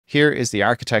Here is the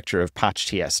architecture of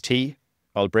PatchTST.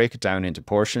 I'll break it down into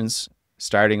portions.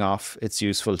 Starting off, it's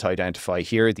useful to identify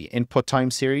here the input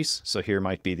time series. So here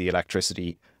might be the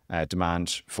electricity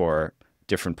demand for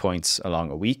different points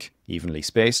along a week, evenly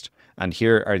spaced. And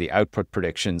here are the output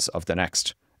predictions of the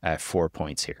next 4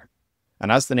 points here. And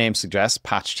as the name suggests,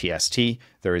 PatchTST,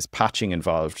 there is patching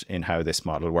involved in how this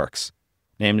model works.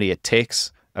 Namely, it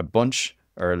takes a bunch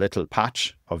or a little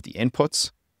patch of the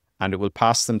inputs, and it will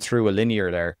pass them through a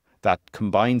linear layer that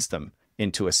combines them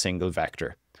into a single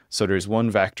vector. So there's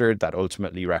one vector that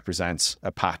ultimately represents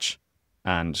a patch.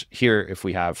 And here, if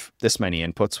we have this many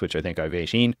inputs, which I think I have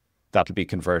 18, that'll be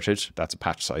converted, that's a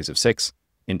patch size of 6,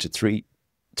 into three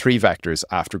vectors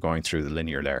after going through the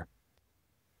linear layer.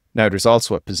 Now, there's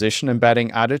also a position embedding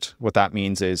added. What that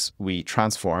means is we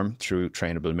transform through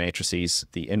trainable matrices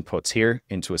the inputs here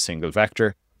into a single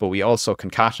vector, but we also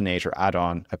concatenate or add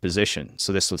on a position.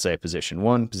 So this will say position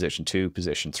 1, position 2,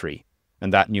 position 3.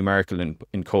 And that numerical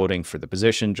encoding for the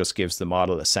position just gives the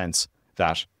model a sense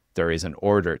that there is an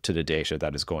order to the data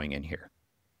that is going in here.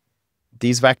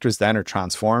 These vectors then are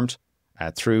transformed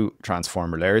through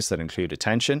transformer layers that include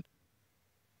attention.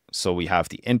 So we have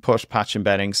the input patch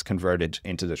embeddings converted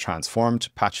into the transformed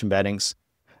patch embeddings.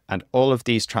 And all of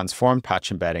these transformed patch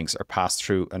embeddings are passed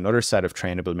through another set of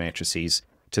trainable matrices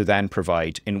to then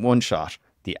provide in one shot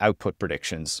the output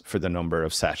predictions for the number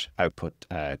of set output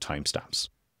timestamps.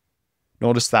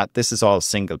 Notice that this is all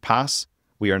single pass.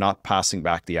 We are not passing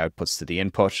back the outputs to the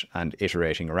input and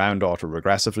iterating around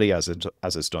autoregressively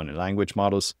as is done in language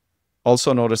models.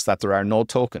 Also notice that there are no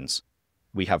tokens.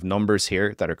 We have numbers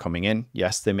here that are coming in.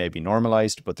 Yes, they may be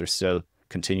normalized, but they're still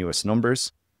continuous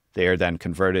numbers. They are then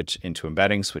converted into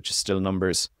embeddings, which is still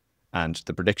numbers. And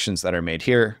the predictions that are made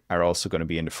here are also going to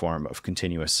be in the form of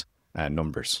continuous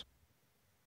numbers.